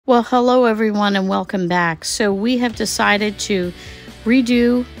Well, hello everyone and welcome back. So we have decided to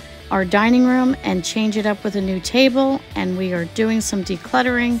redo our dining room and change it up with a new table, and we are doing some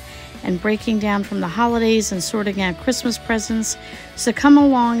decluttering and breaking down from the holidays and sorting out Christmas presents. So come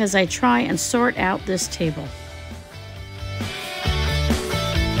along as I try and sort out this table.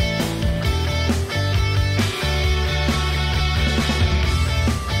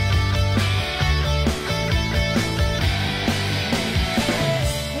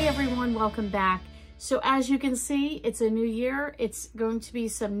 Welcome back. So as you can see, it's a new year. It's going to be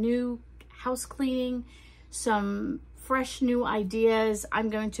some new house cleaning, some fresh new ideas. I'm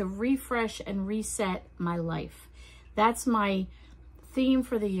going to refresh and reset my life. That's my theme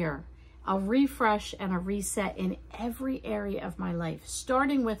for the year. A refresh and a reset in every area of my life,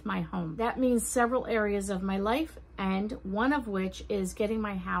 starting with my home. That means several areas of my life, and one of which is getting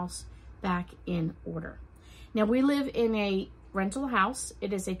my house back in order. Now, we live in a rental house.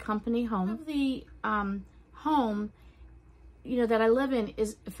 It is a company home. The home, that I live in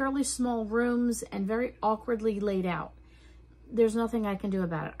is fairly small rooms and very awkwardly laid out. There's nothing I can do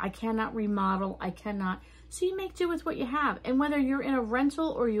about it. I cannot remodel. I cannot. So you make do with what you have. And whether you're in a rental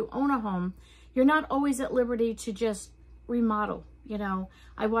or you own a home, you're not always at liberty to just remodel.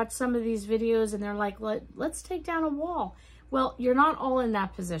 I watch some of these videos and they're like, let's take down a wall. Well, you're not all in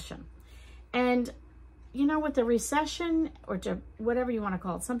that position. And with the recession, or whatever you want to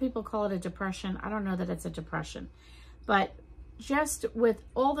call it, some people call it a depression. I don't know that it's a depression, but just with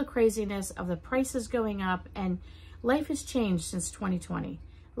all the craziness of the prices going up, and life has changed since 2020.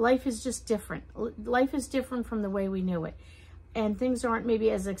 Life is just different. Life is different from the way we knew it. And things aren't maybe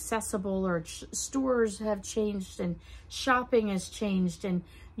as accessible, or stores have changed, and shopping has changed, and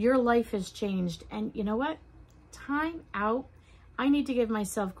your life has changed. And you know what? Time out. I need to give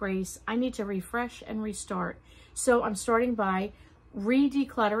myself grace. I need to refresh and restart. So I'm starting by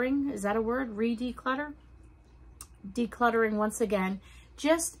re-decluttering. Is that a word? Re-declutter? Decluttering once again.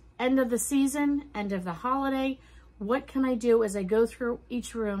 Just end of the season, end of the holiday. What can I do as I go through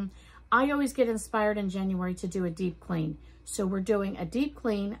each room? I always get inspired in January to do a deep clean. So we're doing a deep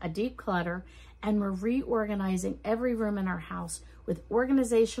clean, a deep clutter, and we're reorganizing every room in our house with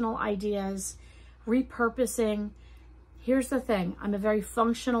organizational ideas, repurposing. Here's the thing, I'm a very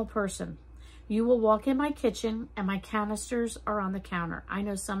functional person. You will walk in my kitchen and my canisters are on the counter. I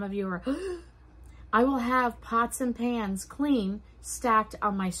know some of you are, I will have pots and pans clean, stacked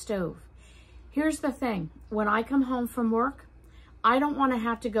on my stove. Here's the thing, when I come home from work, I don't want to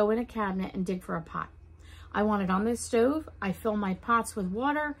have to go in a cabinet and dig for a pot. I want it on the stove. I fill my pots with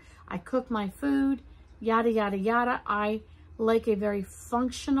water. I cook my food, yada, yada, yada. I like a very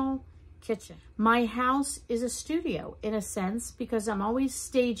functional kitchen. My house is a studio in a sense, because I'm always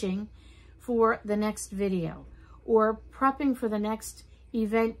staging for the next video or prepping for the next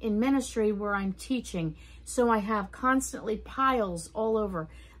event in ministry where I'm teaching. So I have constantly piles all over.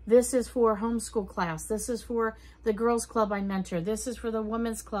 This is for homeschool class. This is for the girls club I mentor. This is for the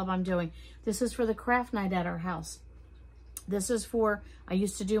women's club I'm doing. This is for the craft night at our house. This is for, I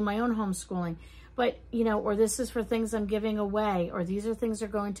used to do my own homeschooling. But, or this is for things I'm giving away, or these are things that are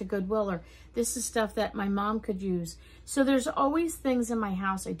going to Goodwill, or this is stuff that my mom could use. So there's always things in my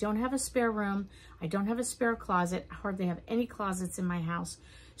house. I don't have a spare room. I don't have a spare closet. I hardly have any closets in my house.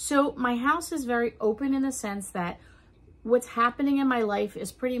 So my house is very open in the sense that what's happening in my life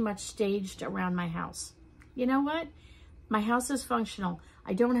is pretty much staged around my house. You know what? My house is functional.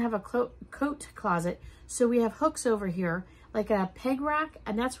 I don't have a coat closet, so we have hooks over here, like a peg rack,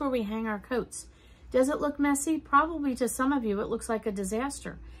 and that's where we hang our coats. Does it look messy? Probably to some of you, it looks like a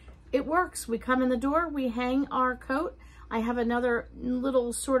disaster. It works. We come in the door, we hang our coat. I have another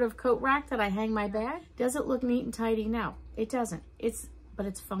little sort of coat rack that I hang my bag. Does it look neat and tidy? No, it doesn't. But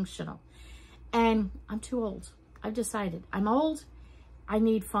it's functional. And I'm too old. I've decided. I'm old. I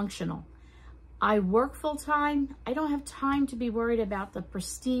need functional. I work full time. I don't have time to be worried about the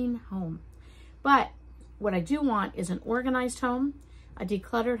pristine home. But what I do want is an organized home, a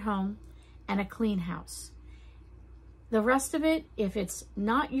decluttered home, and a clean house. The rest of it, if it's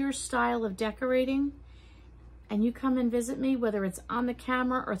not your style of decorating and you come and visit me, whether it's on the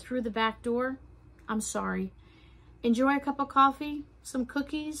camera or through the back door, I'm sorry. Enjoy a cup of coffee, some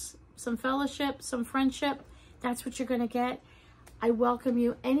cookies, some fellowship, some friendship. That's what you're going to get. I welcome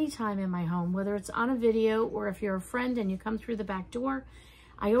you anytime in my home, whether it's on a video or if you're a friend and you come through the back door.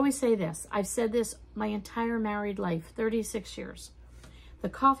 I always say this. I've said this my entire married life, 36 years. The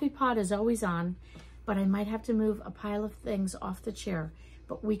coffee pot is always on, but I might have to move a pile of things off the chair.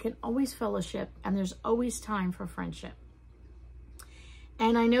 But we can always fellowship, and there's always time for friendship.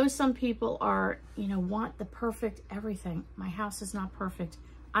 And I know some people are, want the perfect everything. My house is not perfect.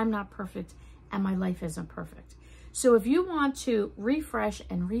 I'm not perfect and my life isn't perfect. So if you want to refresh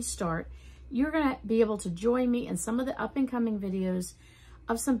and restart, you're gonna be able to join me in some of the up and coming videos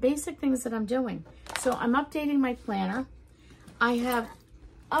of some basic things that I'm doing. So I'm updating my planner. I have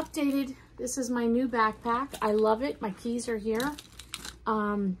updated, this is my new backpack. I love it, my keys are here.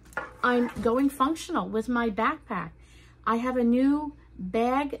 I'm going functional with my backpack. I have a new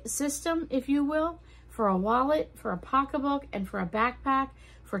bag system, if you will, for a wallet, for a pocketbook, and for a backpack,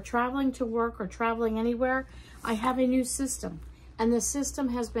 for traveling to work or traveling anywhere. I have a new system, and the system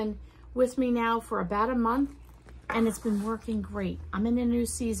has been with me now for about a month, and it's been working great. I'm in a new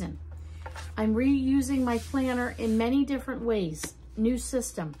season. I'm reusing my planner in many different ways. New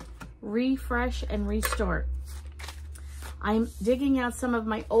system, refresh and restart. I'm digging out some of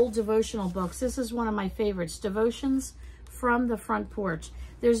my old devotional books. This is one of my favorites, Devotions from the Front Porch.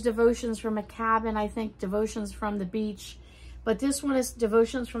 There's devotions from a cabin, I think, devotions from the beach, but this one is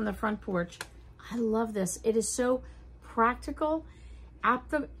Devotions from the Front Porch. I love this. It is so practical,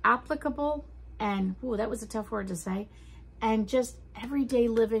 applicable, and, ooh, that was a tough word to say, and just everyday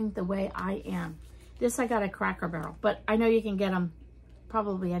living the way I am. This I got at Cracker Barrel, but I know you can get them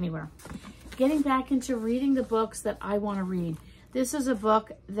probably anywhere. Getting back into reading the books that I want to read. This is a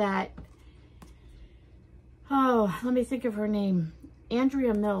book that, oh, let me think of her name.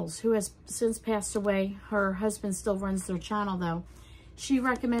 Andrea Mills, who has since passed away. Her husband still runs their channel though. She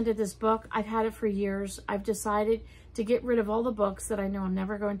recommended this book. I've had it for years. I've decided to get rid of all the books that I know I'm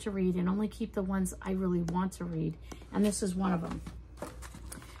never going to read and only keep the ones I really want to read. And this is one of them.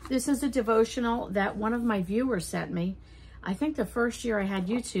 This is a devotional that one of my viewers sent me. I think the first year I had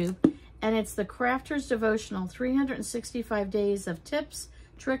YouTube. And it's the Crafter's Devotional, 365 Days of Tips,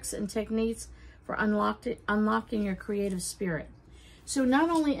 Tricks, and Techniques for Unlocking Your Creative Spirit. So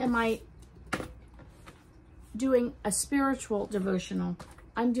not only am I doing a spiritual devotional,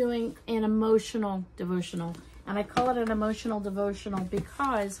 I'm doing an emotional devotional. And I call it an emotional devotional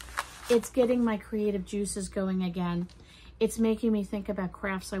because it's getting my creative juices going again. It's making me think about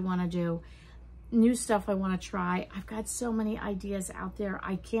crafts I want to do, new stuff I want to try. I've got so many ideas out there.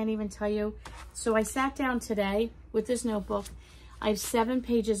 I can't even tell you. So I sat down today with this notebook. I have 7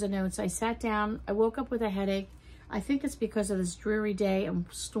 pages of notes. I sat down. I woke up with a headache. I think it's because of this dreary day and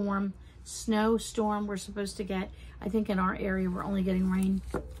storm, snowstorm we're supposed to get. I think in our area we're only getting rain.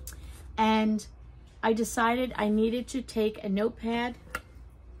 And I decided I needed to take a notepad,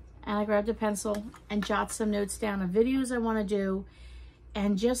 and I grabbed a pencil and jot some notes down of videos I want to do,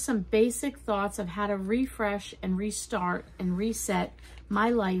 and just some basic thoughts of how to refresh and restart and reset my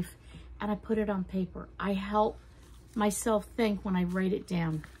life. And I put it on paper. I help myself think when I write it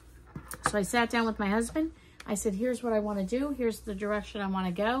down. So I sat down with my husband. I said, here's what I want to do. Here's the direction I want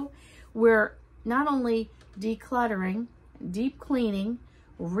to go. We're not only decluttering, deep cleaning,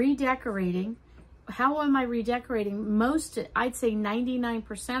 redecorating. How am I redecorating? Most, I'd say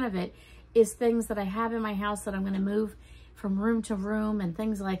 99% of it is things that I have in my house that I'm going to move from room to room and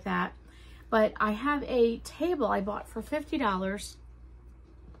things like that. But I have a table I bought for $50,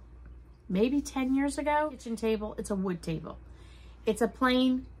 maybe 10 years ago. Kitchen table, it's a wood table. It's a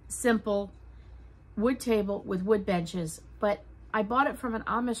plain, simple wood table with wood benches, but I bought it from an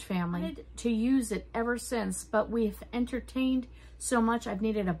Amish family. I wanted to use it ever since, but we've entertained so much, I've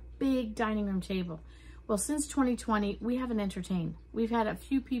needed a big dining room table. Well, since 2020, we haven't entertained. We've had a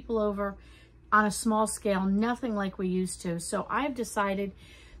few people over on a small scale, nothing like we used to. So I've decided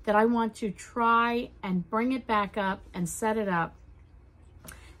that I want to try and bring it back up and set it up.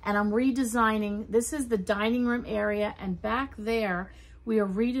 And I'm redesigning. This is the dining room area, and back there, we are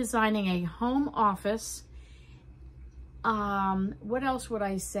redesigning a home office. What else would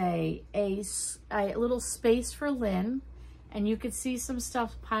I say? A little space for Lynn, and you could see some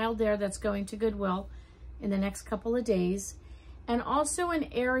stuff piled there that's going to Goodwill in the next couple of days. And also an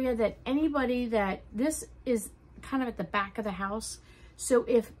area that anybody that, this is kind of at the back of the house. So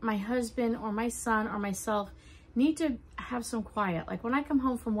if my husband or my son or myself need to have some quiet, like when I come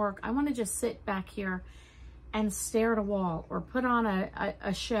home from work, I want to just sit back here and stare at a wall, or put on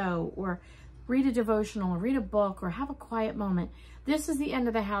a show, or read a devotional, or read a book, or have a quiet moment. This is the end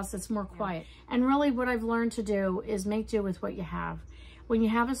of the house that's more quiet. And really what I've learned to do is make do with what you have. When you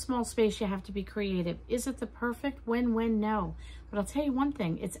have a small space, you have to be creative. Is it the perfect win-win? No. But I'll tell you one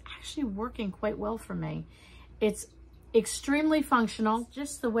thing, it's actually working quite well for me. It's extremely functional,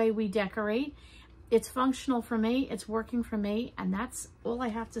 just the way we decorate. It's functional for me, it's working for me, and that's all I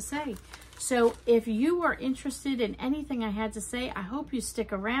have to say. So if you are interested in anything I had to say, I hope you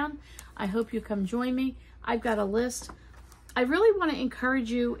stick around. I hope you come join me. I've got a list. I really want to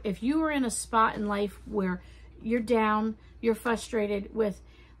encourage you, if you are in a spot in life where you're down, you're frustrated with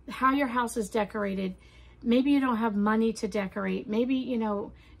how your house is decorated. Maybe you don't have money to decorate. Maybe, you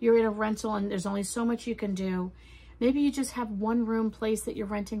know, you're in a rental and there's only so much you can do. Maybe you just have one room place that you're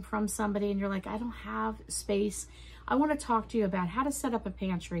renting from somebody and you're like, I don't have space. I want to talk to you about how to set up a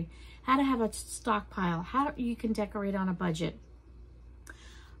pantry, how to have a stockpile, how you can decorate on a budget.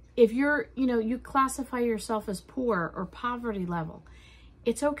 If you're, you know, you classify yourself as poor or poverty level,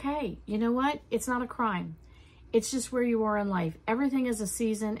 it's okay. You know what? It's not a crime. It's just where you are in life. Everything is a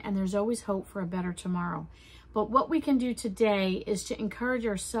season and there's always hope for a better tomorrow. But what we can do today is to encourage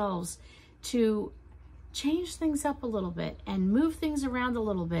ourselves to change things up a little bit and move things around a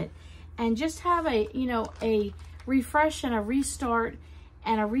little bit and just have a, you know, a refresh and a restart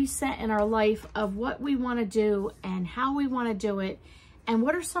and a reset in our life of what we want to do and how we want to do it. And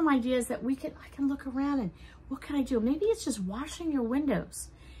what are some ideas that I can look around and what can I do? Maybe it's just washing your windows.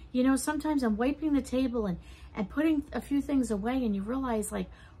 You know, sometimes I'm wiping the table and putting a few things away and you realize like,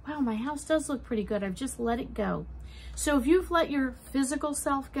 wow, my house does look pretty good. I've just let it go. So if you've let your physical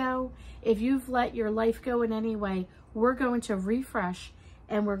self go, if you've let your life go in any way, we're going to refresh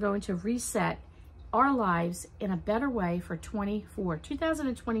and we're going to reset our lives in a better way for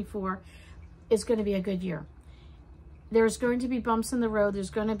 2024 is going to be a good year. There's going to be bumps in the road. There's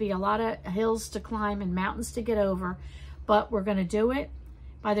going to be a lot of hills to climb and mountains to get over, but we're going to do it.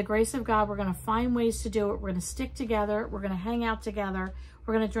 By the grace of God, we're going to find ways to do it. We're going to stick together. We're going to hang out together.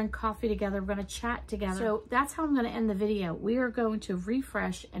 We're going to drink coffee together. We're going to chat together. So that's how I'm going to end the video. We are going to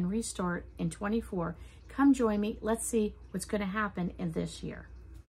refresh and restart in 24. Come join me. Let's see what's going to happen in this year.